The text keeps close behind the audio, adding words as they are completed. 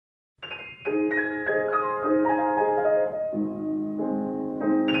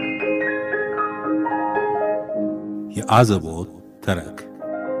የአዘቦት ተረክ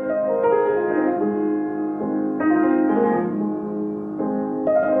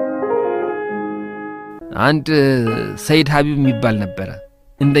አንድ ሰይድ ሀቢብ የሚባል ነበር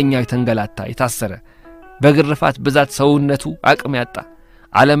እንደኛው የተንገላታ የታሰረ በግርፋት ብዛት ሰውነቱ አቅም ያጣ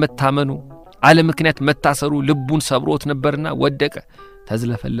አለመታመኑ አለ ምክንያት መታሰሩ ልቡን ሰብሮት ነበርና ወደቀ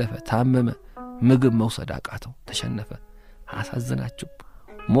ተዝለፈለፈ ታመመ ምግብ መውሰድ አቃተው ተሸነፈ አሳዘናቸው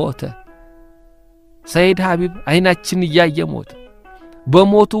ሞተ ሰይድ ሀቢብ አይናችን ያየ ሞተ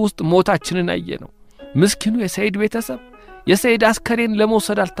በሞቱ ውስጥ ሞታችንን አየነው ምስኪኑ የሰይድ ቤተሰብ የሰይድ አስከሬን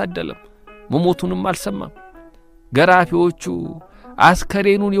ለመውሰድ አልታደለም መሞቱንም አልሰማም ገራፊዎቹ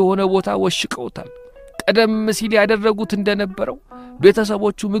አስከሬኑን የሆነ ቦታ ወሽቀውታል ቀደም ሲል ያደረጉት እንደነበረው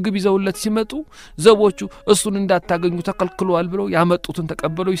ቤተሰቦቹ ምግብ ይዘውለት ሲመጡ ዘቦቹ እሱን እንዳታገኙ ተከልክሏል ብለው ያመጡትን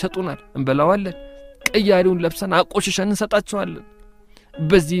ተቀበለው ይሰጡናል እንበላዋለን ቀያሪውን ለብሰን አቆሽሸን እንሰጣቸዋለን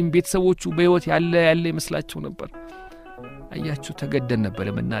በዚህም ቤተሰቦቹ በህይወት ያለ ይመስላቸው ነበር አያችሁ ተገደን ነበር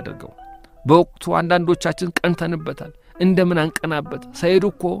የምናደርገው በወቅቱ አንዳንዶቻችን ቀንተንበታል እንደምን አንቀናበት ሰይድ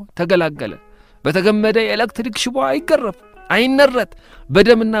እኮ ተገላገለ በተገመደ የኤሌክትሪክ ሽቦ አይገረፍ አይነረት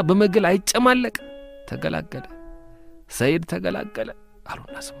በደምና በመግል አይጨማለቅ ተገላገለ ሰይድ ተገላገለ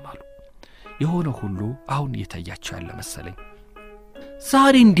አሉና ሰማሉ የሆነ ሁሉ አሁን እየታያቸው ያለ መሰለኝ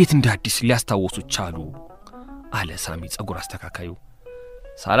ዛሬ እንዴት እንዳዲስ ሊያስታውሱ ቻሉ አለ ሳሚ ጸጉር አስተካካዩ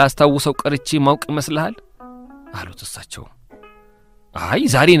ሳላስታውሰው ቀርቼ ማውቅ ይመስልሃል አሉት እሳቸው አይ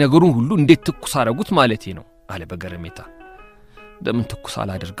ዛሬ ነገሩን ሁሉ እንዴት ትኩስ አረጉት ማለቴ ነው አለ በገረሜታ ደምን ትኩስ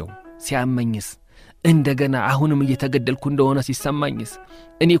አላደርገው ሲያመኝስ እንደገና አሁንም እየተገደልኩ እንደሆነ ሲሰማኝስ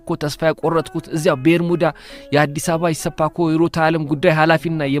እኔ እኮ ተስፋ ያቆረጥኩት እዚያ በርሙዳ የአዲስ አበባ ይሰፓኮ የሮታ ዓለም ጉዳይ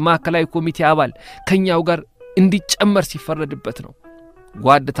ኃላፊና የማዕከላዊ ኮሚቴ አባል ከኛው ጋር እንዲጨመር ሲፈረድበት ነው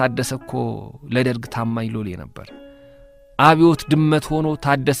ጓድ ታደሰኮ ለደርግ ታማኝ ሎሌ ነበር አብዮት ድመት ሆኖ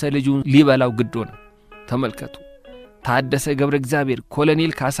ታደሰ ልጁን ሊበላው ግድ ሆነ ተመልከቱ ታደሰ ገብረ እግዚአብሔር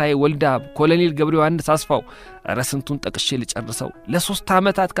ኮሎኔል ካሳይ ወልዳ ኮሎኔል ገብረ ዮሐንስ አስፋው ረስንቱን ጠቅሼ ልጨርሰው ለ3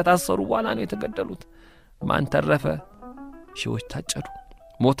 አመታት ከታሰሩ በኋላ ነው የተገደሉት ማን ተረፈ ሺዎች ታጨዱ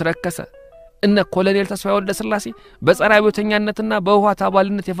ሞት ረከሰ እነ ኮሎኔል ተስፋዬ ወልደ ስላሴ በጸረ አብዮተኛነትና በውሃት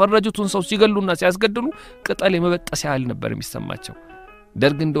አባልነት የፈረጁትን ሰው ሲገሉና ሲያስገድሉ ቅጠል የመበጠስ ያህል ነበር የሚሰማቸው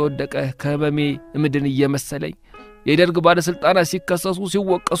ደርግ እንደወደቀ ከበሜ ምድን እየመሰለኝ የደርግ ባለስልጣናት ሲከሰሱ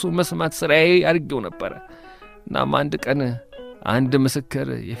ሲወቀሱ መስማት ስራዬ አድርጌው ነበር እና አንድ ቀን አንድ ምስክር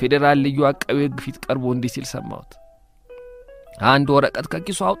የፌደራል ልዩ አቃቤ ሕግ ፊት ቀርቦ እንዲህ ሲል ሰማሁት አንድ ወረቀት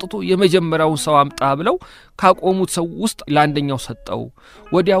ከኪሱ አውጥቶ የመጀመሪያውን ሰው አምጣ ብለው ካቆሙት ሰው ውስጥ ለአንደኛው ሰጠው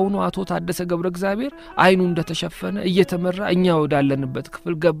ወዲያውኑ አቶ ታደሰ ገብረ እግዚአብሔር አይኑ እንደተሸፈነ እየተመራ እኛ ወዳለንበት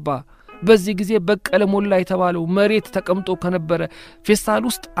ክፍል ገባ በዚህ ጊዜ በቀለ ሞላ የተባለው መሬት ተቀምጦ ከነበረ ፌስታል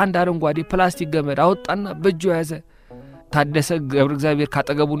ውስጥ አንድ አረንጓዴ ፕላስቲክ ገመድ አወጣና በእጁ ያዘ ታደሰ ገብረ እግዚአብሔር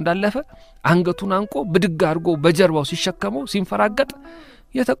ካጠገቡ እንዳለፈ አንገቱን አንቆ ብድግ አድርጎ በጀርባው ሲሸከመው ሲንፈራገጥ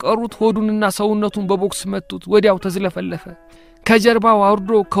የተቀሩት ሆዱንና ሰውነቱን በቦክስ መቱት ወዲያው ተዝለፈለፈ ከጀርባው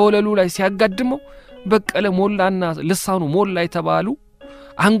አውርዶ ከወለሉ ላይ ሲያጋድመው በቀለ ሞላና ልሳኑ ሞላ የተባሉ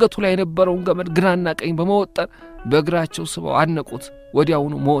አንገቱ ላይ የነበረውን ገመድ ግራና ቀኝ በመወጠር በእግራቸው ስበው አነቁት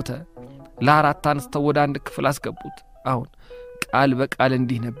ወዲያውኑ ሞተ ለአራት አንስተው ወደ አንድ ክፍል አስገቡት አሁን ቃል በቃል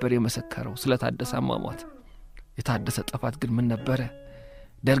እንዲህ ነበር የመሰከረው ስለታደሰ አሟሟት የታደሰ ጠፋት ግን ምን ነበር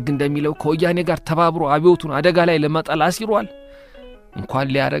ደርግ እንደሚለው ከወያኔ ጋር ተባብሮ አብዮቱን አደጋ ላይ ለማጣል አሲሯል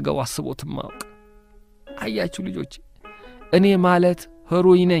እንኳን ሊያረጋው አስቦትም ማውቅ አያችሁ ልጆች እኔ ማለት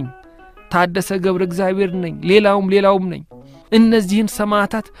ሄሮይ ነኝ ታደሰ ገብረ እግዚአብሔር ነኝ ሌላውም ነኝ እነዚህን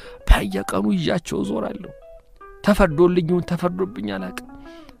ሰማዕታት በየቀኑ ይያቸው ዞራለሁ ተፈርዶልኝውን ተፈርዶብኝ አላውቅም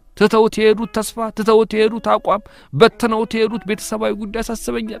ተተውት የሄዱት ተስፋ ተተውት የሄዱት አቋም በተነውት የሄዱት ቤተሰባዊ ጉዳይ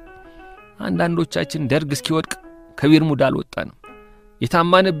አሳስበኛል አንዳንዶቻችን ደርግ እስኪወድቅ ከቢርሙዳ አልወጣንም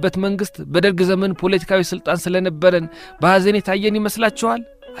የታማንበት መንግስት በደርግ ዘመን ፖለቲካዊ ስልጣን ስለነበረን በሐዘን የታየን ይመስላችኋል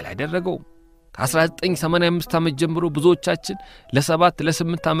አላደረገውም ከ1985 ዓመት ጀምሮ ብዙዎቻችን ለ7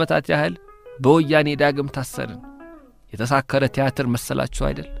 ለ8 ዓመታት ያህል በወያኔ ዳግም ታሰርን የተሳከረ ቲያትር መሰላችሁ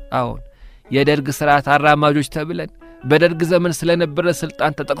አይደል አሁን የደርግ ስርዓት አራማጆች ተብለን በደርግ ዘመን ስለነበረ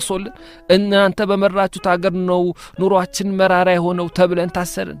ስልጣን ተጠቅሶልን እናንተ በመራችሁት ሀገር ነው ኑሯችን መራራ የሆነው ተብለን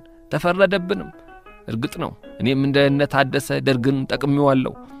ታሰርን ተፈረደብንም እርግጥ ነው እኔም እንደነ ታደሰ ደርግን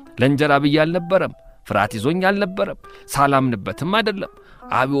ጠቅሜዋለሁ ለንጀራ ብያል ነበርም ፍርሃት ይዞኝ አልነበረም ሳላምንበትም አይደለም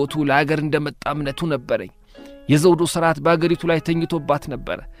አብዮቱ ለሀገር እንደመጣ እምነቱ ነበረኝ የዘውዱ ስርዓት በአገሪቱ ላይ ተኝቶባት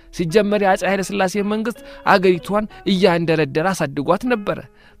ነበር ሲጀመር የአፄ ኃይለ ሥላሴ መንግስት አገሪቷን እያንደረደረ አሳድጓት ነበር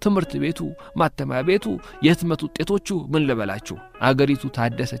ትምህርት ቤቱ ማተሚያ ቤቱ የህትመት ውጤቶቹ ምን ልበላችሁ አገሪቱ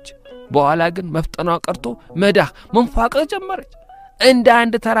ታደሰች በኋላ ግን መፍጠኗ ቀርቶ መዳህ መንፋቀቅ ጀመረች እንደ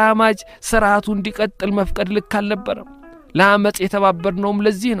አንድ ተራማጅ ስርዓቱ እንዲቀጥል መፍቀድ ልክ አልነበረም ለአመጽ የተባበርነውም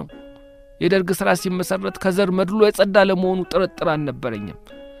ለዚህ ነው የደርግ ስራ ሲመሰረት ከዘር መድሎ የጸዳ ለመሆኑ ጥርጥር አልነበረኝም።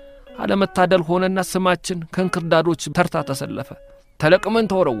 አለመታደል ሆነና ስማችን ከንክርዳዶች ተርታ ተሰለፈ። ተለቅመን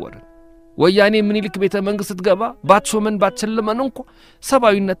ተወረወርን። ወያኔ ምኒልክ ቤተ መንግስት ገባ ባትሾመን ባትሸልመን እንኳ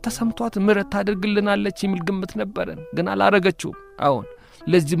ሰባዊነት ተሰምቷት ምሕረት ታደርግልናለች የሚል ግምት ነበረን፣ ግን አላረገችውም። አሁን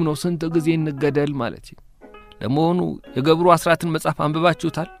ለዚህም ነው ስንት ጊዜ እንገደል ማለት። ለመሆኑ የገብሩ አስራትን መጽሐፍ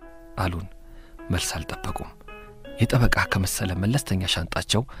አንብባችሁታል አሉን። መልስ አልጠበቁም። የጠበቃ ከመሰለ መለስተኛ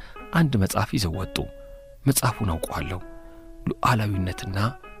ሻንጣቸው አንድ መጽሐፍ ይዘው ወጡ። መጽሐፉን አውቀዋለሁ። ሉዓላዊነትና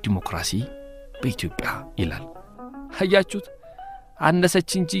ዲሞክራሲ በኢትዮጵያ ይላል። አያችሁት?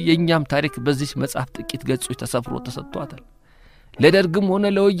 አነሰች እንጂ የኛም ታሪክ በዚህ መጽሐፍ ጥቂት ገጾች ተሰፍሮ ተሰጥቷታል። ለደርግም ሆነ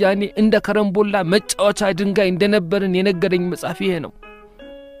ለወያኔ እንደ ከረምቦላ መጫወቻ ድንጋይ እንደነበርን የነገረኝ መጽሐፍ ይሄ ነው።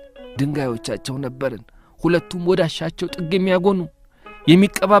 ድንጋዮቻቸው ነበርን፣ ሁለቱም ወዳሻቸው ጥግ የሚያጎኑ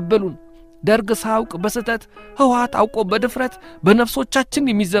የሚቀባበሉን። ደርግ ሳውቅ በስተት ህዋት አውቆ በድፍረት በነፍሶቻችን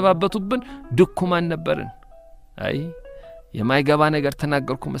የሚዘባበቱብን ድኩማን ነበርን። አይ የማይገባ ነገር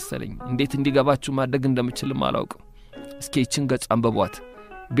ተናገርኩ መሰለኝ። እንዴት እንዲገባችሁ ማድረግ እንደምችልም አላውቅም። እስኪ እቺን ገጽ አንብቧት፣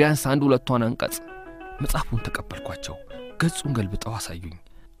 ቢያንስ አንድ ሁለቷን አንቀጽ። መጽሐፉን ተቀበልኳቸው። ገጹን ገልብጠው አሳዩኝ።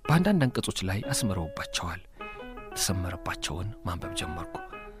 በአንዳንድ አንቀጾች ላይ አስመረውባቸዋል። ተሰመረባቸውን ማንበብ ጀመርኩ።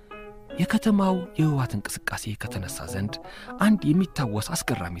 የከተማው የህዋት እንቅስቃሴ ከተነሳ ዘንድ አንድ የሚታወስ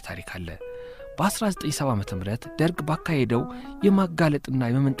አስገራሚ ታሪክ አለ። በ1970 ዓመተ ምህረት ደርግ ባካሄደው የማጋለጥና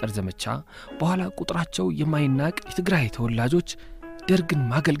የመመንጠር ዘመቻ በኋላ ቁጥራቸው የማይናቅ የትግራይ ተወላጆች ደርግን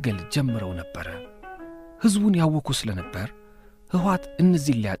ማገልገል ጀምረው ነበር። ህዝቡን ያወኩ ስለነበር ህዋት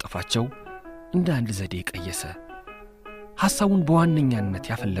እነዚህ ሊያጠፋቸው እንደ አንድ ዘዴ ቀየሰ። ሐሳቡን በዋነኛነት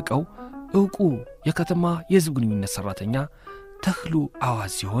ያፈለቀው ዕውቁ የከተማ የህዝብ ግንኙነት ሰራተኛ ተክሉ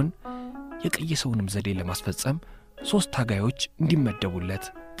አዋዝ ሲሆን የቀየሰውንም ዘዴ ለማስፈጸም 3 ታጋዮች እንዲመደቡለት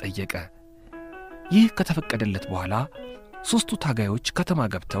ጠየቀ። ይህ ከተፈቀደለት በኋላ 3ቱ ታጋዮች ከተማ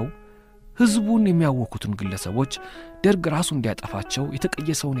ገብተው ህዝቡን የሚያወኩትን ግለሰቦች ደርግ ራሱ እንዲያጠፋቸው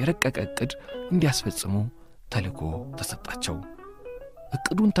የተቀየሰውን የረቀቀ ዕቅድ እንዲያስፈጽሙ ተልዕኮ ተሰጣቸው።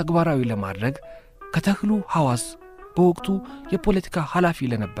 ዕቅዱን ተግባራዊ ለማድረግ ከተክሉ ሐዋዝ በወቅቱ የፖለቲካ ኃላፊ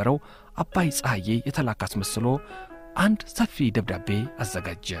ለነበረው አባይ ፀሐዬ የተላካስ መስሎ አንድ ሰፊ ደብዳቤ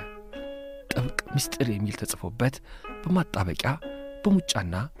አዘጋጀ። ጥብቅ ምስጢር የሚል ተጽፎበት በማጣበቂያ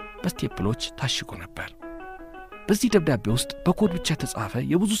በሙጫና በስቴፕሎች ታሽጎ ነበር። በዚህ ደብዳቤ ውስጥ በኮድ ብቻ ተጻፈ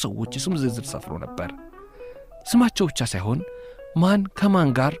የብዙ ሰዎች ስም ዝርዝር ሰፍሮ ነበር። ስማቸው ብቻ ሳይሆን ማን ከማን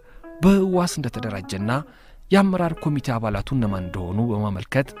ጋር በህዋስ እንደተደራጀና የአመራር ኮሚቴ አባላቱ እነማን እንደሆኑ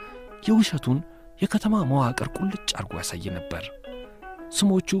በማመልከት የውሸቱን የከተማ መዋቅር ቁልጭ አርጎ ያሳይ ነበር።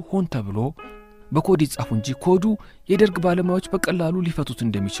 ስሞቹ ሆን ተብሎ በኮድ ይጻፉ እንጂ ኮዱ የደርግ ባለሙያዎች በቀላሉ ሊፈቱት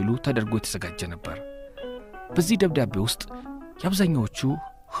እንደሚችሉ ተደርጎ የተዘጋጀ ነበር። በዚህ ደብዳቤ ውስጥ የአብዛኛዎቹ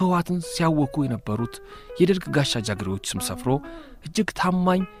ህዋትን ሲያወኩ የነበሩት የደርግ ጋሻ ጃግሬዎች ስም ሰፍሮ እጅግ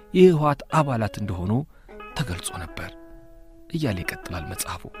ታማኝ የህዋት አባላት እንደሆኑ ተገልጾ ነበር እያለ ይቀጥላል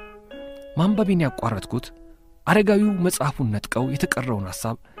መጽሐፉ። ማንበቤን ያቋረጥኩት አረጋዊው መጽሐፉን ነጥቀው የተቀረውን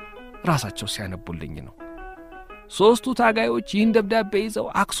ሐሳብ ራሳቸው ሲያነቡልኝ ነው። 3ቱ ታጋዮች ይህን ደብዳቤ ይዘው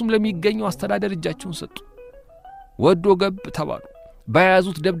አክሱም ለሚገኘው አስተዳደር እጃቸውን ሰጡ። ወዶ ገብ ተባሉ።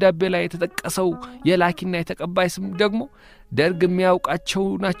 በያዙት ደብዳቤ ላይ የተጠቀሰው የላኪና የተቀባይ ስም ደግሞ ደርግ የሚያውቃቸው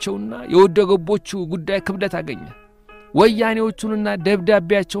ናቸውና የወደገቦቹ ጉዳይ ክብደት አገኘ። ወያኔዎቹንና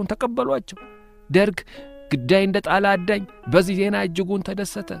ደብዳቤያቸውን ተቀበሏቸው። ደርግ ግዳይ እንደጣለ አዳኝ በዚህ ዜና እጅጉን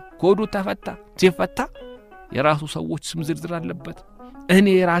ተደሰተ። ኮዱ ተፈታ። ሲፈታ የራሱ ሰዎች ስም ዝርዝር አለበት። እኔ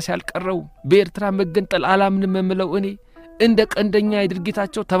ራሴ ያልቀረው በኤርትራ መገንጠል አላምንም የምለው እኔ እንደ ቀንደኛ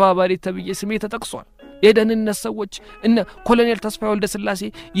የድርጊታቸው ተባባሪ ተብዬ ስሜ ተጠቅሷል። የደህንነት ሰዎች እነ ኮሎኔል ተስፋዬ ወልደ ስላሴ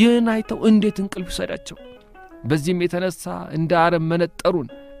ይህን አይተው እንዴት እንቅልፍ ይሰዳቸው። በዚህም የተነሳ እንደ አረም መነጠሩን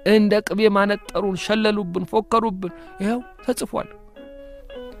እንደ ቅቤ ማነጠሩን ሸለሉብን፣ ፎከሩብን። ይኸው ተጽፏል።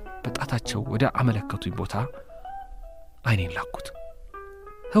 በጣታቸው ወደ አመለከቱኝ ቦታ አይኔን ላኩት።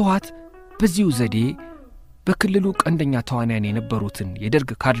 ህዋት በዚሁ ዘዴ በክልሉ ቀንደኛ ተዋናያን የነበሩትን የደርግ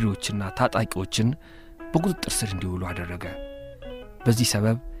ካድሬዎችና ታጣቂዎችን በቁጥጥር ስር እንዲውሉ አደረገ። በዚህ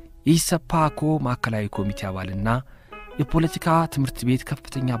ሰበብ የኢሰፓኮ ማዕከላዊ ኮሚቴ አባልና የፖለቲካ ትምህርት ቤት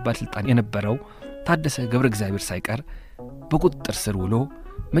ከፍተኛ ባለስልጣን የነበረው ታደሰ ገብረ እግዚአብሔር ሳይቀር በቁጥጥር ስር ውሎ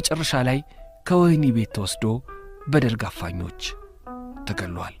መጨረሻ ላይ ከወህኒ ቤት ተወስዶ በደርግ አፋኞች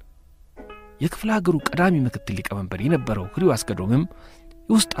ተገሏል። የክፍለ ሀገሩ ቀዳሚ ምክትል ሊቀመንበር የነበረው ህሪው አስገዶምም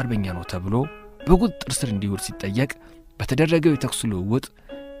የውስጥ አርበኛ ነው ተብሎ በቁጥጥር ስር እንዲውል ሲጠየቅ በተደረገው የተኩስ ልውውጥ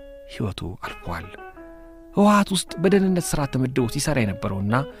ሕይወቱ አልፏል። ህዋት ውስጥ በደህንነት ሥራ ተመድቦ ሲሰራ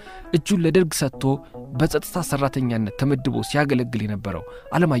የነበረውና እጁን ለደርግ ሰጥቶ በጸጥታ ሰራተኛነት ተመድቦ ሲያገለግል የነበረው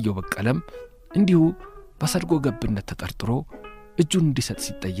አለማየሁ በቀለም እንዲሁ በሰርጎ ገብነት ተጠርጥሮ እጁን እንዲሰጥ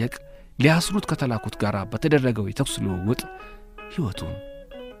ሲጠየቅ ሊያስሩት ከተላኩት ጋር በተደረገው የተኩስ ልውውጥ ሕይወቱን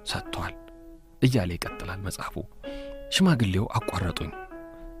ሰጥቷል። እያለ ይቀጥላል መጽሐፉ። ሽማግሌው አቋረጡኝ።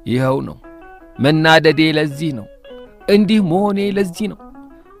 ይሄው ነው መናደዴ፣ ለዚህ ነው እንዲህ መሆኔ፣ ለዚህ ነው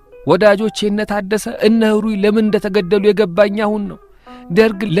ወዳጆቼ እነ ታደሰ እነ ህሩይ ለምን እንደተገደሉ የገባኝ አሁን ነው።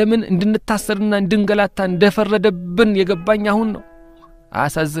 ደርግ ለምን እንድንታሰርና እንድንገላታ እንደፈረደብን የገባኝ አሁን ነው።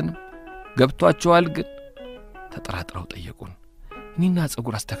 አያሳዝንም? ገብቷቸዋል ግን? ተጠራጥረው ጠየቁን። እኔና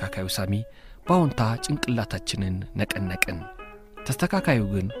ጸጉር አስተካካዩ ሳሚ ባውንታ ጭንቅላታችንን ነቀነቅን። ተስተካካዩ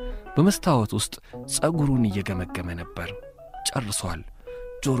ግን በመስታወት ውስጥ ጸጉሩን እየገመገመ ነበር። ጨርሷል።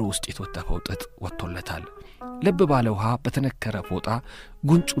 ጆሮ ውስጥ የተወጠፈው ጥጥ ወጥቶለታል። ልብ ባለ ውሃ በተነከረ ፎጣ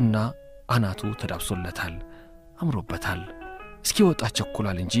ጉንጩና አናቱ ተዳብሶለታል። አምሮበታል። እስኪወጣ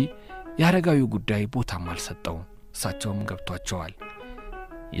ቸኩሏል እንጂ ያረጋዩ ጉዳይ ቦታም አልሰጠው። እሳቸውም ገብቷቸዋል።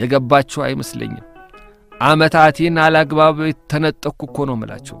 የገባቸው አይመስለኝም። አመታቴን አላግባብ ተነጠቅኩ እኮ ነው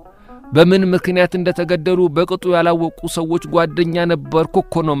የምላቸው። በምን ምክንያት እንደተገደሉ በቅጡ ያላወቁ ሰዎች ጓደኛ ነበርኩ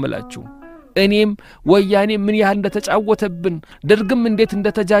እኮ ነው የምላቸው። እኔም ወያኔ ምን ያህል እንደተጫወተብን ደርግም እንዴት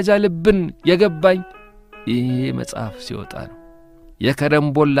እንደተጃጃለብን የገባኝ ይሄ መጽሐፍ ሲወጣ ነው።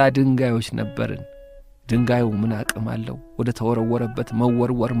 የከረምቦላ ድንጋዮች ነበርን። ድንጋዩ ምን አቅም አለው? ወደ ተወረወረበት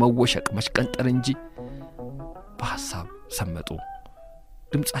መወርወር፣ መወሸቅ፣ መሽቀንጠር እንጂ። በሐሳብ ሰመጡ።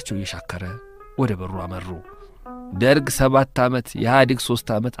 ድምጻቸው እየሻከረ ወደ በሩ አመሩ። ደርግ 7 ዓመት ኢህአዴግ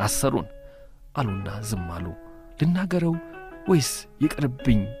 3 ዓመት አሰሩን አሉና ዝም አሉ። ልናገረው ወይስ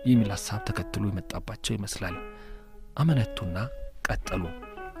ይቅርብኝ የሚል ሐሳብ ተከትሎ የመጣባቸው ይመስላል። አመነቱና ቀጠሉ።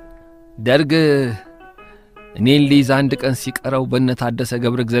 ደርግ እኔን ሊይዝ አንድ ቀን ሲቀረው በነታደሰ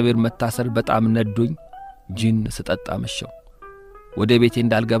ገብረ እግዚአብሔር መታሰር በጣም ነዶኝ ጂን ስጠጣ መሸው። ወደ ቤቴ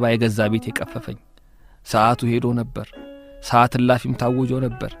እንዳልገባ የገዛ ቤቴ ቀፈፈኝ። ሰዓቱ ሄዶ ነበር። ሰዓት ላፊም ታውጆ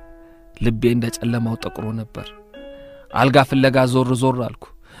ነበር። ልቤ እንደጨለማው ጠቁሮ ነበር። አልጋ ፍለጋ ዞር አልኩ።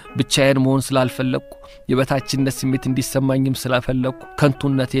 ብቻዬን መሆን ስላልፈለኩ የበታችነት ስሜት እንዲሰማኝም ስላልፈለኩ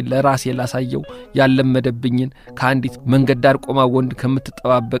ከንቱነቴን ለራሴ ላሳየው ያለመደብኝን ከአንዲት መንገድ ዳር ቆማ ወንድ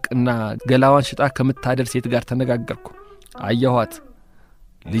ከምትጠባበቅና ገላዋን ሽጣ ከምታደር ሴት ጋር ተነጋገርኩ። አየኋት።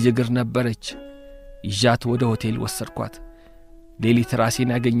 ልጅ እግር ነበረች። ይዣት ወደ ሆቴል ወሰድኳት። ሌሊት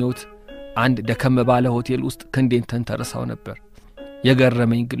ራሴን ያገኘሁት አንድ ደከም ባለ ሆቴል ውስጥ ክንዴን ተንተርሳው ነበር።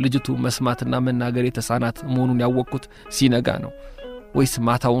 የገረመኝ ግን ልጅቱ መስማትና መናገር የተሳናት መሆኑን ያወቅኩት ሲነጋ ነው። ወይስ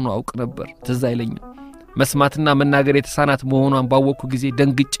ማታውኑ አውቅ ነበር? ትዝ አይለኝም። መስማትና መናገር የተሳናት መሆኗን ባወቅኩ ጊዜ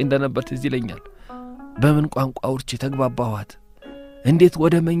ደንግጬ እንደነበር ትዝ ይለኛል። በምን ቋንቋ አውርቼ ተግባባኋት? እንዴት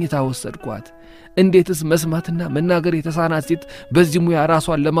ወደ መኝታ ወሰድኳት? እንዴትስ መስማትና መናገር የተሳናት ሴት በዚህ ሙያ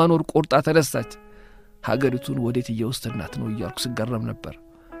ራሷን ለማኖር ቆርጣ ተነሳች? ሀገሪቱን ወዴት እየወሰድናት ነው እያልኩ ስገረም ነበር።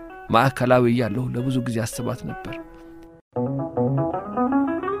 ማዕከላዊ ያለው ለብዙ ጊዜ አስባት ነበር።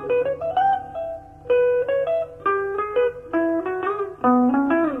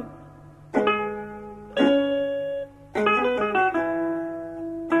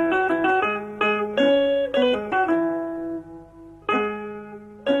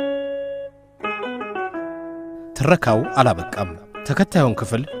 ትረካው አላበቃም። ተከታዩን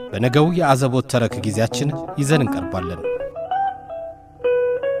ክፍል በነገው የአዘቦት ተረክ ጊዜያችን ይዘን እንቀርባለን።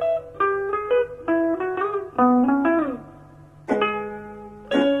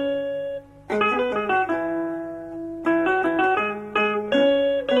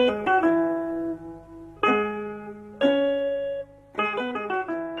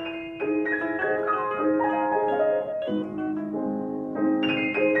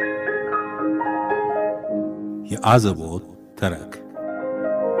 የአዘቦት ተረክ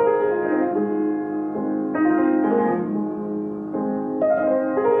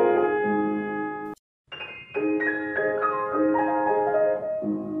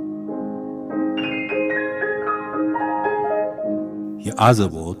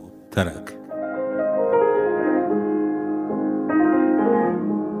የአዘቦት ተረክ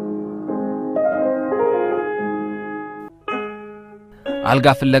አልጋ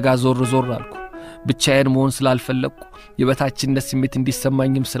ፍለጋ ዞር አልኩ። ብቻዬን መሆን ስላልፈለኩ የበታችነት ስሜት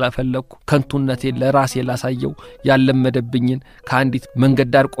እንዲሰማኝም ስላልፈለኩ ከንቱነቴን ለራሴ ላሳየው ያለመደብኝን ከአንዲት መንገድ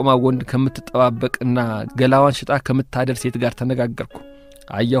ዳር ቆማ ወንድ ከምትጠባበቅና ገላዋን ሽጣ ከምታደር ሴት ጋር ተነጋገርኩ።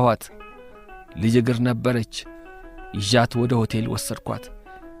 አየኋት። ልጅ እግር ነበረች። ይዣት ወደ ሆቴል ወሰድኳት።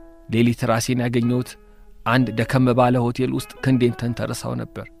 ሌሊት ራሴን ያገኘሁት አንድ ደከም ባለ ሆቴል ውስጥ ክንዴን ተንተርሳው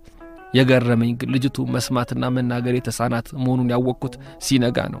ነበር። የገረመኝ ግን ልጅቱ መስማትና መናገር የተሳናት መሆኑን ያወቅኩት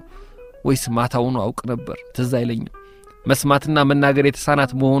ሲነጋ ነው። ወይስ ማታውኑ አውቅ ነበር? ትዝ አይለኝም። መስማትና መናገር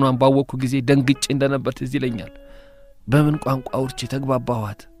የተሳናት መሆኗን ባወቅኩ ጊዜ ደንግጬ እንደነበር ትዝ ይለኛል። በምን ቋንቋ አውርቼ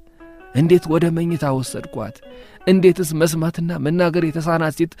ተግባባኋት? እንዴት ወደ መኝታ ወሰድኳት? እንዴትስ መስማትና መናገር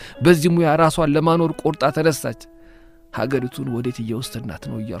የተሳናት ሴት በዚህ ሙያ ራሷን ለማኖር ቆርጣ ተነሳች? ሀገሪቱን ወዴት እየወሰድናት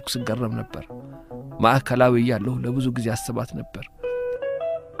ነው እያልኩ ስገረም ነበር። ማዕከላዊ ያለው ለብዙ ጊዜ አስባት ነበር።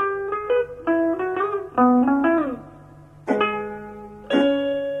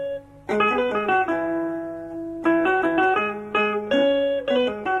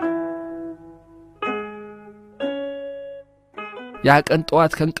 ያ ቀን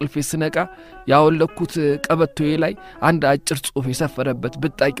ጠዋት ከእንቅልፌ ስነቃ ያወለኩት ቀበቶዬ ላይ አንድ አጭር ጽሑፍ የሰፈረበት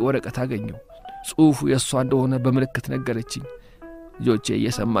ብጣቂ ወረቀት አገኘው። ጽሑፉ የሷ እንደሆነ በመልእክት ነገረችኝ። ልጆቼ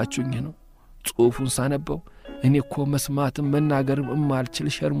እየሰማችሁኝ ነው? ጽሑፉን ሳነበው እኔ እኮ መስማትም መናገርም እማልችል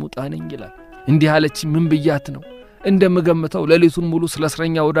ሸርሙጣ ነኝ ይላል። እንዲህ አለችኝ። ምን ብያት ነው? እንደምገምተው ሌሊቱን ሙሉ ስለ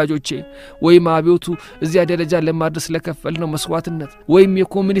እስረኛ ወዳጆቼ ወይም አብዮቱ እዚያ ደረጃ ለማድረስ ለከፈልነው መስዋዕትነት ወይም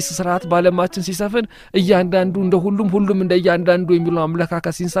የኮሙኒስት ስርዓት ባለማችን ሲሰፍን እያንዳንዱ እንደ ሁሉም እንደ እያንዳንዱ የሚለው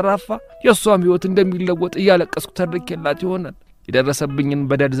አመለካከት ሲንሰራፋ የሷም ህይወት እንደሚለወጥ እያለቀስኩ ተርኬላት ይሆናል። የደረሰብኝን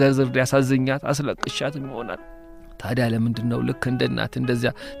በደል ዘርዝር ያሳዝኛት አስለቅሻትም ይሆናል። ታዲያ ለምንድነው ልክ እንደ እናት እንደዚያ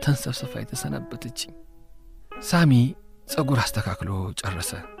ተንሰፍስፋ የተሰናበተችኝ? ሳሚ ጸጉር አስተካክሎ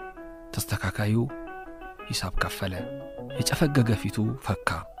ጨረሰ። ተስተካካዩ ሂሳብ ከፈለ። የጨፈገገ ፊቱ ፈካ።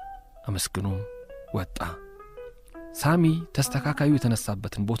 አመስግኖ ወጣ። ሳሚ ተስተካካዩ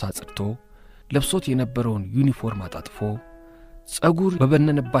የተነሳበትን ቦታ አጽድቶ ለብሶት የነበረውን ዩኒፎርም አጣጥፎ ጸጉር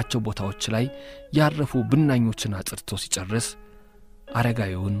በበነነባቸው ቦታዎች ላይ ያረፉ ብናኞችን አጽድቶ ሲጨርስ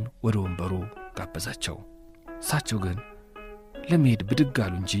አረጋዩን ወደ ወንበሩ ጋበዛቸው። እሳቸው ግን ለመሄድ ብድግ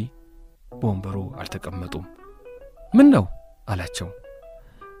አሉ እንጂ በወንበሩ አልተቀመጡም። ምን ነው አላቸው።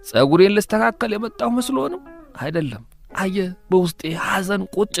 ጸጉሬን ልስተካከል የመጣው መስሎ ነው? አይደለም። አየ በውስጤ ሐዘን፣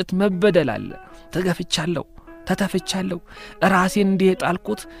 ቁጭት፣ መበደል አለ። ተገፍቻለሁ፣ ተተፍቻለሁ። ራሴን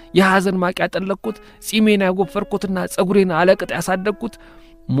እንዲጣልኩት የሐዘን ማቅ ያጠለቅኩት ጺሜን ያጎፈርኩትና ጸጉሬን አለቅጥ ያሳደግኩት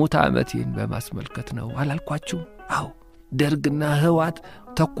ሞት ዓመቴን በማስመልከት ነው አላልኳችሁ? አዎ ደርግና ህዋት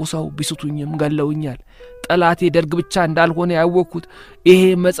ተኩሰው ቢስቱኝም ገለውኛል። ጠላቴ ደርግ ብቻ እንዳልሆነ ያወቅኩት ይሄ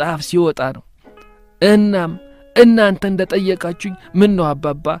መጽሐፍ ሲወጣ ነው። እናም እናንተ እንደጠየቃችሁኝ ምን ነው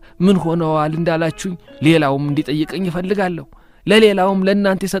አባባ ምን ሆነዋል እንዳላችሁኝ ሌላውም እንዲጠይቀኝ እፈልጋለሁ። ለሌላውም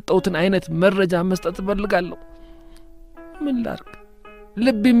ለእናንተ የሰጠሁትን አይነት መረጃ መስጠት እፈልጋለሁ። ምን ላድርግ?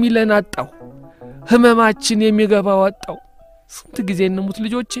 ልብ የሚለን አጣው። ህመማችን የሚገባው አጣው። ስንት ጊዜ እንሙት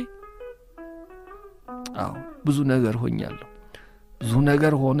ልጆቼ? አዎ ብዙ ነገር ሆኛለሁ። ብዙ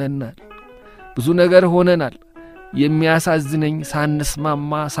ነገር ሆነናል። የሚያሳዝነኝ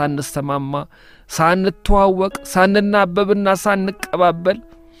ሳንስማማ፣ ሳንስተማማ፣ ሳንተዋወቅ፣ ሳንናበብና ሳንቀባበል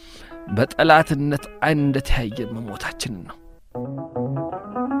በጠላትነት አይን እንደተያየ መሞታችን ነው።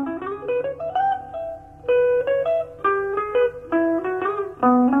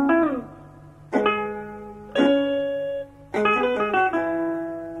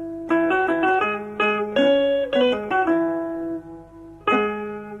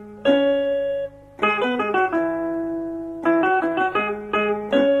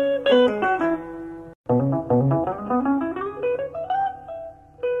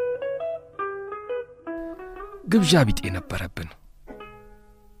 ግብዣ ቢጤ ነበረብን።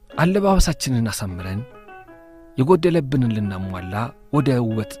 አለባበሳችንን አሳምረን የጎደለብንን ልናሟላ ወደ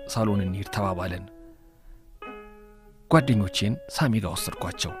ውበት ሳሎን እንሂድ ተባባለን። ጓደኞቼን ሳሚ ጋር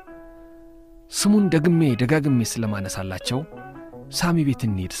ወሰድኳቸው። ስሙን ደጋግሜ ስለማነሳላቸው ሳሚ ቤት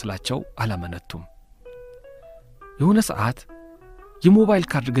እንሂድ ስላቸው አላመነቱም። የሆነ ሰዓት የሞባይል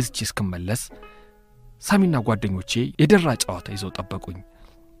ካርድ ገዝቼ እስክመለስ ሳሚና ጓደኞቼ የደራ ጨዋታ ይዘው ጠበቁኝ።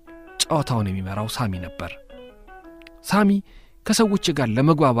 ጨዋታውን የሚመራው ሳሚ ነበር። ሳሚ ከሰዎች ጋር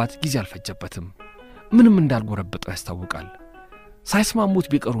ለመግባባት ጊዜ አልፈጀበትም። ምንም እንዳልጎረበጠው ያስታውቃል። ሳይስማሙት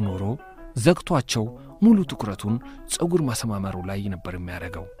ቢቀሩ ኖሮ ዘግቷቸው ሙሉ ትኩረቱን ጸጉር ማሰማመሩ ላይ ነበር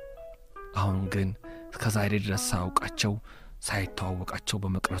የሚያደርገው። አሁን ግን እስከዛሬ ድረስ ሳይተዋወቃቸው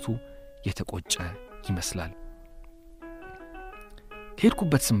በመቅረቱ የተቆጨ ይመስላል።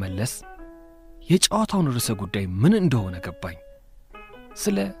 ከሄድኩበት ስመለስ የጨዋታውን ርዕሰ ጉዳይ ምን እንደሆነ ገባኝ።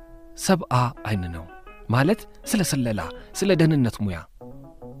 ስለ ሰብአ አይን ነው ማለት ስለ ስለላ፣ ስለ ደህንነት ሙያ።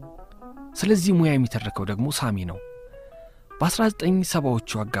 ስለዚህ ሙያ የሚተርከው ደግሞ ሳሚ ነው። በ1970ዎቹ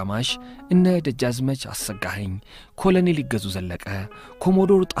አጋማሽ እነ ደጃዝመች አሰጋኸኝ፣ ኮሎኔል ይገዙ ዘለቀ፣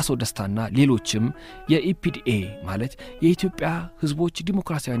 ኮሞዶር ጣሶ ደስታና ሌሎችም የኢፒዲኤ ማለት የኢትዮጵያ ሕዝቦች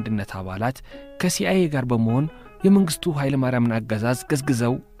ዲሞክራሲያዊ አንድነት አባላት ከሲአይኤ ጋር በመሆን የመንግስቱ ኃይለ ማርያምን አገዛዝ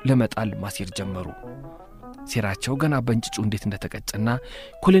ገዝግዘው ለመጣል ማሴር ጀመሩ። ሴራቸው ገና በእንጭጩ እንዴት እንደተቀጨና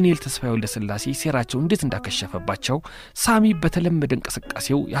ኮሎኔል ተስፋዬ ወልደስላሴ ሴራቸው እንዴት እንዳከሸፈባቸው ሳሚ በተለመደ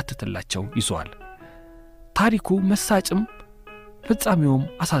እንቅስቃሴው ያትተላቸው ይዟል። ታሪኩ መሳጭም ፍጻሜውም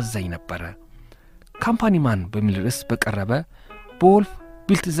አሳዛኝ ነበር። ካምፓኒማን በሚል ርዕስ በቀረበ በወልፍ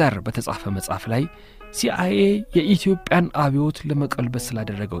ቢልትዘር በተጻፈ መጽሐፍ ላይ ሲአይኤ የኢትዮጵያን አብዮት ለመቀልበስ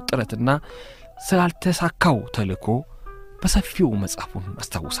ስላደረገው ጥረትና ስላልተሳካው ተልእኮ በሰፊው መጽሐፉን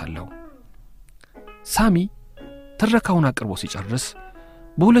አስታውሳለሁ። ሳሚ ተረካውን አቅርቦ ሲጨርስ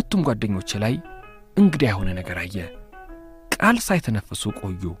በሁለቱም ጓደኞች ላይ እንግዳ የሆነ ነገር አየ። ቃል ሳይተነፍሱ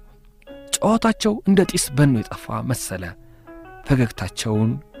ቆዩ። ጨዋታቸው እንደ ጢስ በኖ የጠፋ መሰለ።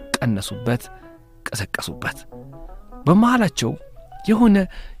 ፈገግታቸውን ቀነሱበት፣ ቀሰቀሱበት። በመሃላቸው የሆነ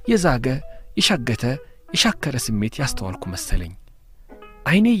የዛገ የሻገተ የሻከረ ስሜት ያስተዋልኩ መሰለኝ።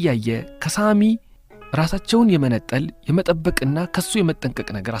 አይኔ ያየ ከሳሚ ራሳቸውን የመነጠል የመጠበቅና ከሱ የመጠንቀቅ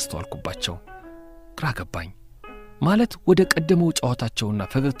ነገር አስተዋልኩባቸው። ግራ ገባኝ። ማለት ወደ ቀደመው ጨዋታቸውና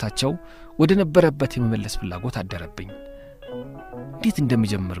ፈገግታቸው ወደ ነበረበት የመመለስ ፍላጎት አደረብኝ። እንዴት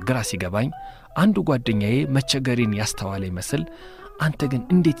እንደሚጀምር ግራ ሲገባኝ አንዱ ጓደኛዬ መቸገሬን ያስተዋለ ይመስል አንተ ግን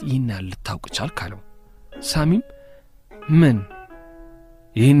እንዴት ይህን ልታውቅ ቻልክ አለው። ሳሚም ምን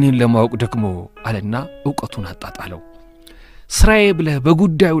ይህንን ለማወቅ ደግሞ አለና ዕውቀቱን አጣጣለው። ስራዬ ብለህ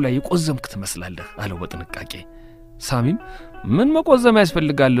በጉዳዩ ላይ የቆዘምክ ትመስላለህ አለው በጥንቃቄ። ሳሚም ምን መቆዘም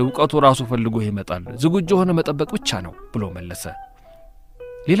ያስፈልጋል? ዕውቀቱ ራሱ ፈልጎ ይመጣል። ዝግጁ ሆነ መጠበቅ ብቻ ነው ብሎ መለሰ።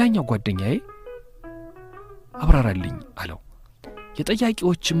 ሌላኛው ጓደኛዬ አብራራልኝ አለው።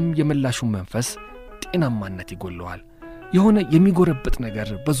 የጠያቂዎችም የምላሹን መንፈስ ጤናማነት ይጎለዋል። የሆነ የሚጎረብጥ ነገር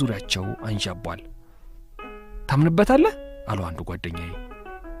በዙሪያቸው አንዣቧል። ታምንበታለህ አለው አንዱ ጓደኛዬ።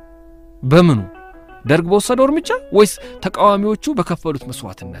 በምኑ? ደርግ በወሰደው እርምጃ ወይስ ተቃዋሚዎቹ በከፈሉት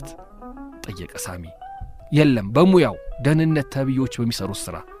መስዋዕትነት? ጠየቀ ሳሚ። የለም በሙያው ደህንነት ተብዮች በሚሰሩት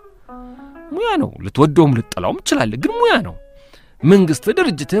ስራ። ሙያ ነው፣ ልትወደውም ልትጠላውም ይችላል፣ ግን ሙያ ነው። መንግስት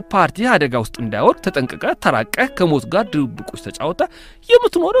ድርጅት ፓርቲ አደጋ ውስጥ እንዳይወድቅ ተጠንቅቀ ተራቀ ከሞት ጋር ድብቁስ ተጫወተ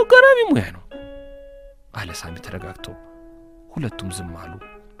የምትኖረው ገራሚ ሙያ ነው አለ ሳሚ ተረጋግቶ። ሁለቱም ዝም አሉ።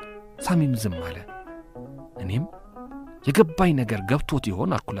 ሳሚም ዝም አለ። እኔም የገባኝ ነገር ገብቶት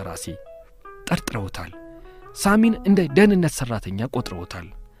ይሆን አልኩ ለራሴ። ጠርጥረውታል። ሳሚን እንደ ደህንነት ሰራተኛ ቆጥረውታል።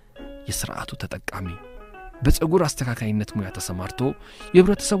 የሥርዓቱ ተጠቃሚ በፀጉር አስተካካይነት ሙያ ተሰማርቶ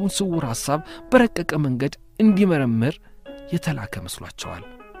የህብረተሰቡን ስውር ሐሳብ በረቀቀ መንገድ እንዲመረምር የተላከ መስሏቸዋል።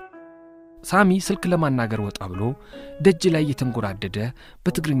 ሳሚ ስልክ ለማናገር ወጣ ብሎ ደጅ ላይ የተንጎራደደ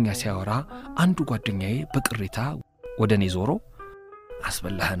በትግርኛ ሲያወራ አንዱ ጓደኛዬ በቅሬታ ወደኔ ዞሮ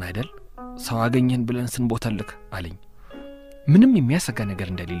አስበላህን አይደል ሰው አገኘን ብለን ስንቦታልክ አለኝ። ምንም የሚያሰጋ ነገር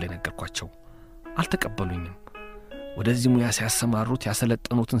እንደሌለ ነገርኳቸው። አልተቀበሉኝም። ወደዚህ ሙያ ሲያሰማሩት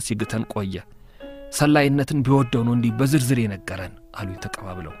ያሰለጠኑትን ሲግተን ቆየ። ሰላይነትን ቢወደው ነው እንዲህ በዝርዝር የነገረን አሉኝ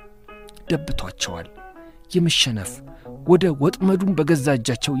ተቀባብለው። ደብቷቸዋል። የመሸነፍ ወደ ወጥመዱን በገዛ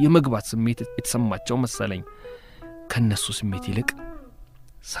እጃቸው የመግባት ስሜት የተሰማቸው መሰለኝ። ከነሱ ስሜት ይልቅ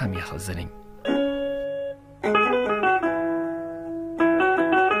ሳሚ ያሳዘነኝ።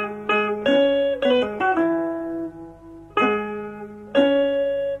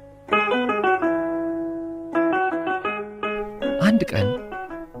 አንድ ቀን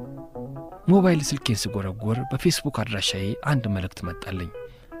ሞባይል ስልኬን ስጎረጎር በፌስቡክ አድራሻዬ አንድ መልእክት መጣልኝ።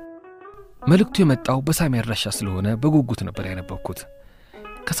 መልእክቱ የመጣው በሳሚ አድራሻ ስለሆነ በጉጉት ነበር ያነበብኩት።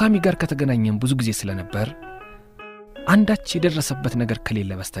 ከሳሚ ጋር ከተገናኘን ብዙ ጊዜ ስለነበር አንዳች የደረሰበት ነገር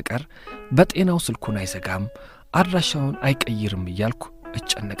ከሌለ በስተቀር በጤናው ስልኩን አይዘጋም፣ አድራሻውን አይቀይርም እያልኩ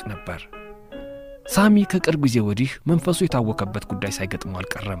እጨነቅ ነበር። ሳሚ ከቅርብ ጊዜ ወዲህ መንፈሱ የታወቀበት ጉዳይ ሳይገጥመው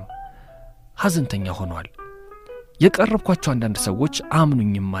አልቀረም። ሐዘንተኛ ሆኗል። የቀረብኳቸው አንዳንድ ሰዎች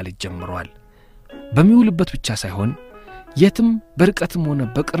አምኑኝም ማለት ጀምረዋል። በሚውልበት ብቻ ሳይሆን የትም በርቀትም ሆነ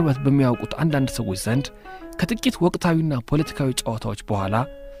በቅርበት በሚያውቁት አንዳንድ ሰዎች ዘንድ ከጥቂት ወቅታዊና ፖለቲካዊ ጨዋታዎች በኋላ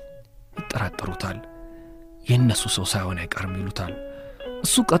ይጠራጠሩታል። የነሱ ሰው ሳይሆን አይቀርም ይሉታል።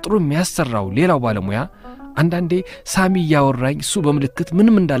 እሱ ቀጥሮ የሚያሰራው ሌላው ባለሙያ አንዳንዴ ሳሚ ያወራኝ እሱ በመልእክት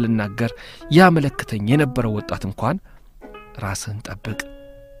ምንም እንዳልናገር ያመለክተኝ የነበረው ወጣት እንኳን ራስን ጠብቅ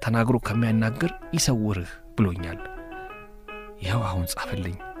ተናግሮ ከሚያናገር ይሰውርህ ብሎኛል። ይሄው አሁን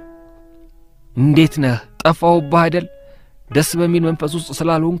ጻፈልኝ። እንዴት ነህ? ጠፋውብህ አይደል? ደስ በሚል መንፈስ ውስጥ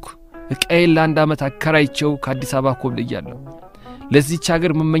ስላልሆንኩ እቀይል ለአንድ ዓመት አከራይቸው ከአዲስ አበባ ኮብልያለሁ። ለዚህች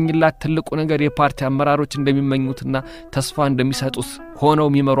ሀገር መመኝላት ትልቁ ነገር የፓርቲ አመራሮች እንደሚመኙትና ተስፋ እንደሚሰጡት ሆነው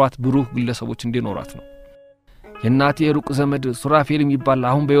የሚመሯት ብሩህ ግለሰቦች እንዲኖራት ነው። የናቴ ሩቅ ዘመድ ሱራፌል የሚባል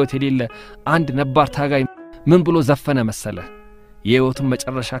አሁን በህይወት የሌለ አንድ ነባር ታጋይ ምን ብሎ ዘፈነ መሰለ? የህይወቱን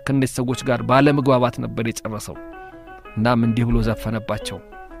መጨረሻ ከእነዚህ ሰዎች ጋር ባለመግባባት ነበር የጨረሰው። እናም እንዲህ ብሎ ዘፈነባቸው።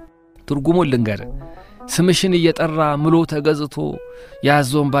 ትርጉሙን ልንገር። ስምሽን እየጠራ ምሎ ተገዝቶ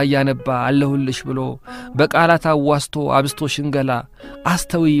ያዞን ባያነባ አለሁልሽ ብሎ በቃላት አዋስቶ አብስቶ ሽንገላ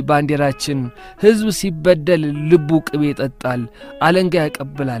አስተዊ ባንዲራችን ህዝብ ሲበደል ልቡ ቅቤ ይጠጣል አለንጋ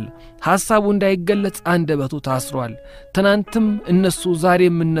ያቀብላል ሐሳቡ እንዳይገለጽ አንደበቱ ታስሯል ትናንትም እነሱ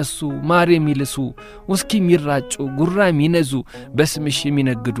ዛሬም እነሱ ማሬም ይልሱ ውስኪ ሚራጩ ጉራም ይነዙ በስምሽ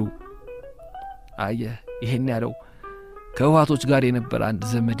የሚነግዱ አየ ይሄን ያለው ከዋቶች ጋር የነበረ አንድ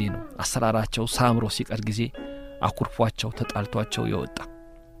ዘመዴ ነው። አሰራራቸው ሳምሮ ሲቀር ጊዜ አኩርፏቸው ተጣልቷቸው የወጣ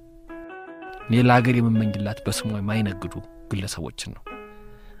ሌላ ሀገር የመመኝላት በስሟ የማይነግዱ ግለሰቦችን ነው።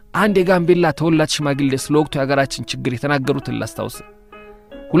 አንድ የጋምቤላ ተወላጅ ሽማግሌ ስለወቅቱ የሀገራችን ችግር የተናገሩትን ላስታውስ።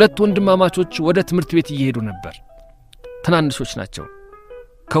 ሁለት ወንድማማቾች ወደ ትምህርት ቤት እየሄዱ ነበር። ትናንሾች ናቸው።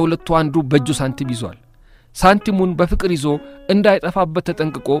 ከሁለቱ አንዱ በእጁ ሳንቲም ይዟል። ሳንቲሙን በፍቅር ይዞ እንዳይጠፋበት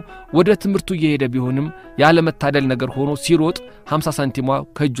ተጠንቅቆ ወደ ትምርቱ እየሄደ ቢሆንም ያለ መታደል ነገር ሆኖ ሲሮጥ 50 ሳንቲሟ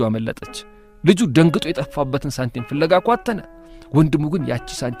ከእጁ አመለጠች። ልጁ ደንግጦ የጠፋበትን ሳንቲም ፍለጋ ቋተነ። ወንድሙ ግን ያቺ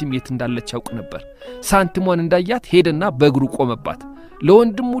ሳንቲም የት እንዳለች ያውቅ ነበር። ሳንቲሟን እንዳያት ሄደና በእግሩ ቆመባት።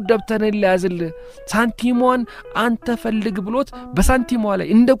 ለወንድሙ ደብተርን ለያዝል ሳንቲሟን አንተ ፈልግ ብሎት በሳንቲሟ ላይ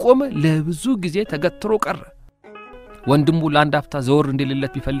እንደቆመ ለብዙ ጊዜ ተገትሮ ቀረ። ወንድሙ ለአንድ አፍታ ዘወር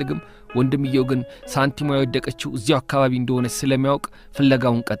እንደሌለት ቢፈልግም ወንድምየው ግን ሳንቲሟ የወደቀችው እዚያው አካባቢ እንደሆነ ስለሚያውቅ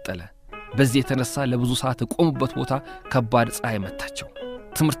ፍለጋውን ቀጠለ። በዚህ የተነሳ ለብዙ ሰዓት ቆሙበት ቦታ ከባድ ፀሐይ መታቸው።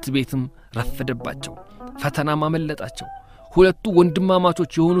 ትምርት ቤትም ረፈደባቸው። ፈተና ማመለጣቸው። ሁለቱ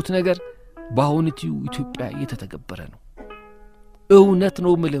ወንድማማቾች የሆኑት ነገር በአሁኒቱ ኢትዮጵያ እየተተገበረ ነው። እውነት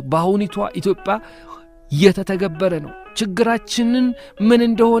ነው ማለት በአሁኒቷ ኢትዮጵያ እየተተገበረ ነው። ችግራችንን ምን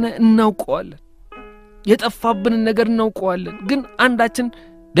እንደሆነ እናውቀዋለን። የጠፋብን ነገር እናውቀዋለን። ግን አንዳችን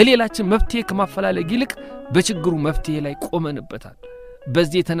ለሌላችን መፍትሄ ከማፈላለግ ይልቅ በችግሩ መፍትሄ ላይ ቆመንበታል።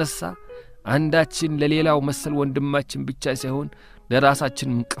 በዚህ የተነሳ አንዳችን ለሌላው መሰል ወንድማችን ብቻ ሳይሆን ለራሳችን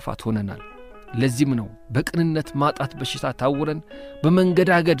እንቅፋት ሆነናል። ለዚህም ነው በቅንነት ማጣት በሽታ ታውረን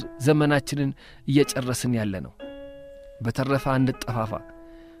በመንገዳገድ ዘመናችንን እየጨረስን ያለነው። በተረፈ አንጠፋፋ።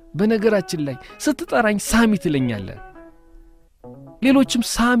 በነገራችን ላይ ስትጠራኝ ሳሚ ትለኛለህ። ሌሎችም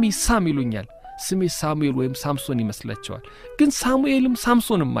ሳሚ ይሉኛል። ስሜ ሳሙኤል ወይም ሳምሶን ይመስላቸዋል። ግን ሳሙኤልም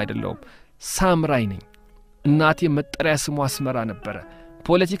ሳምሶንም አይደለም፣ ሳምራይ ነኝ። እናቴ መጠሪያ ስሟ አስመራ ነበር።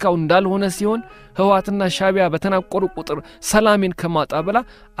 ፖለቲካው እንዳልሆነ ሲሆን ህዋትና ሻቢያ በተናቆሩ ቁጥር ሰላሜን ከማጣ በላ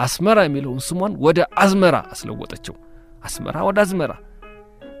አስመራ የሚለውን ስሟን ወደ አዝመራ አስለወጠችው። አስመራ ወደ አዝመራ።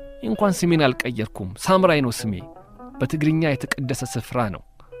 እንኳን ስሜን አልቀየርኩም፣ ሳምራይ ነው ስሜ። በትግርኛ የተቀደሰ ስፍራ ነው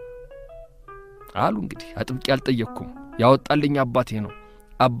አሉ። እንግዲህ አጥብቄ አልጠየቅኩም፣ ያወጣልኝ አባቴ ነው።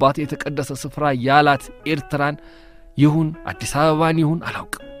 አባቴ የተቀደሰ ስፍራ ያላት ኤርትራን ይሁን አዲስ አበባን ይሁን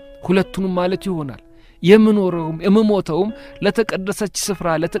አላውቅም፣ ሁለቱንም ማለት ይሆናል። የምኖረውም የምሞተውም ለተቀደሰች ስፍራ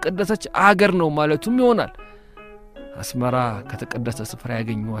ለተቀደሰች አገር ነው ማለቱም ይሆናል። አስመራ ከተቀደሰ ስፍራ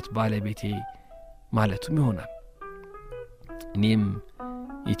ያገኘዋት ባለቤቴ ማለቱም ይሆናል። እኔም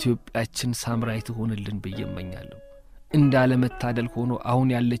ኢትዮጵያችን ሳምራይ ትሆንልን በየመኛለሁ። እንዳለመታደል ሆኖ አሁን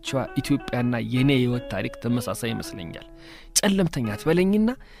ያለችው ኢትዮጵያና የኔ ህይወት ታሪክ ተመሳሳይ ይመስለኛል። ጨለምተኛት በለኝና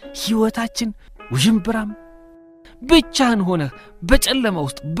ህይወታችን ውዥንብራም ብቻህን ሆነ በጨለማ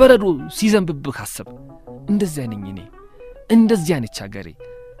ውስጥ በረዶ ሲዘንብብህ አስብ። እንደዚያ ነኝ እኔ፣ እንደዚያ ነች አገሬ።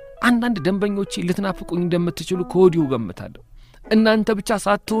 አንዳንድ ደንበኞች ልትናፍቁኝ እንደምትችሉ ከወዲሁ ገምታለሁ። እናንተ ብቻ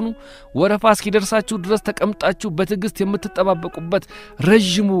ሳትሆኑ ወረፋ እስኪደርሳችሁ ድረስ ተቀምጣችሁ በትዕግስት የምትጠባበቁበት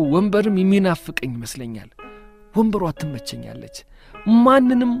ረጅሙ ወንበርም የሚናፍቀኝ ይመስለኛል። ወንበሯ ትመቸኛለች።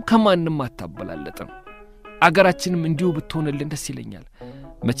 ማንንም ከማንም አታበላለጥም። አገራችንም እንዲሁ ብትሆንልን ደስ ይለኛል።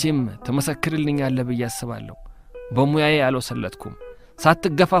 መቼም ተመሰክርልኛለህ ብዬ አስባለሁ። በሙያዬ አልወሰለትኩም።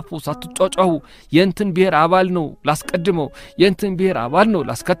 ሳትገፋፉ ሳትጫጫሁ የእንትን ብሔር አባል ነው ላስቀድመው የእንትን ብሔር አባል ነው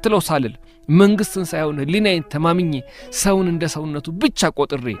ላስከትለው ሳልል መንግስትን ሳይሆን ህሊናዬን ተማምኜ ሰውን እንደ ሰውነቱ ብቻ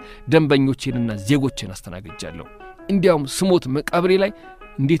ቆጥሬ ደንበኞቼንና ዜጎቼን አስተናግጃለሁ። እንዲያውም ስሞት መቃብሬ ላይ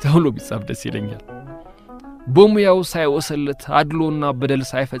እንዴት አሁን ቢጻፍ ደስ ይለኛል። በሙያው ሳይወሰለት አድሎና በደል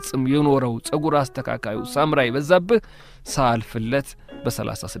ሳይፈጽም የኖረው ጸጉር አስተካካዩ ሳምራይ በዛብህ ሳልፍለት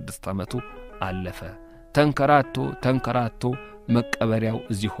በ36 ዓመቱ አለፈ። ተንከራቶ መቀበሪያው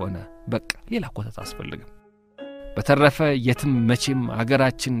እዚህ ሆነ። በቃ ሌላ ኮተት አስፈልግም። በተረፈ የትም መቼም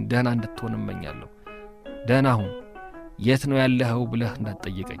አገራችን ደህና እንድትሆን እመኛለሁ። ደህና ሁን። የት ነው ያለኸው ብለህ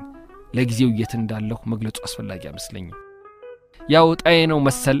እንዳትጠይቀኝ። ለጊዜው የት እንዳለሁ መግለጹ አስፈላጊ አይመስለኝም። ያው ጣዬ ነው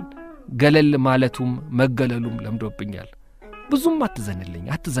መሰል ገለል ማለቱም መገለሉም ለምዶብኛል። ብዙም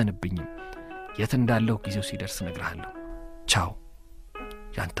አትዘንብኝም። የት እንዳለሁ ጊዜው ሲደርስ እነግርሃለሁ። ቻው።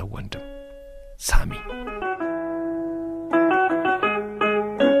 ያንተ ወንድም ሳሚ።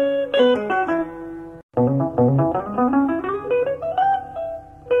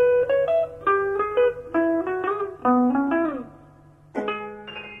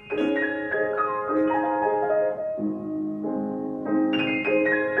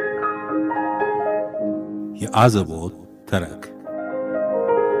 የአዘቦት ተረክ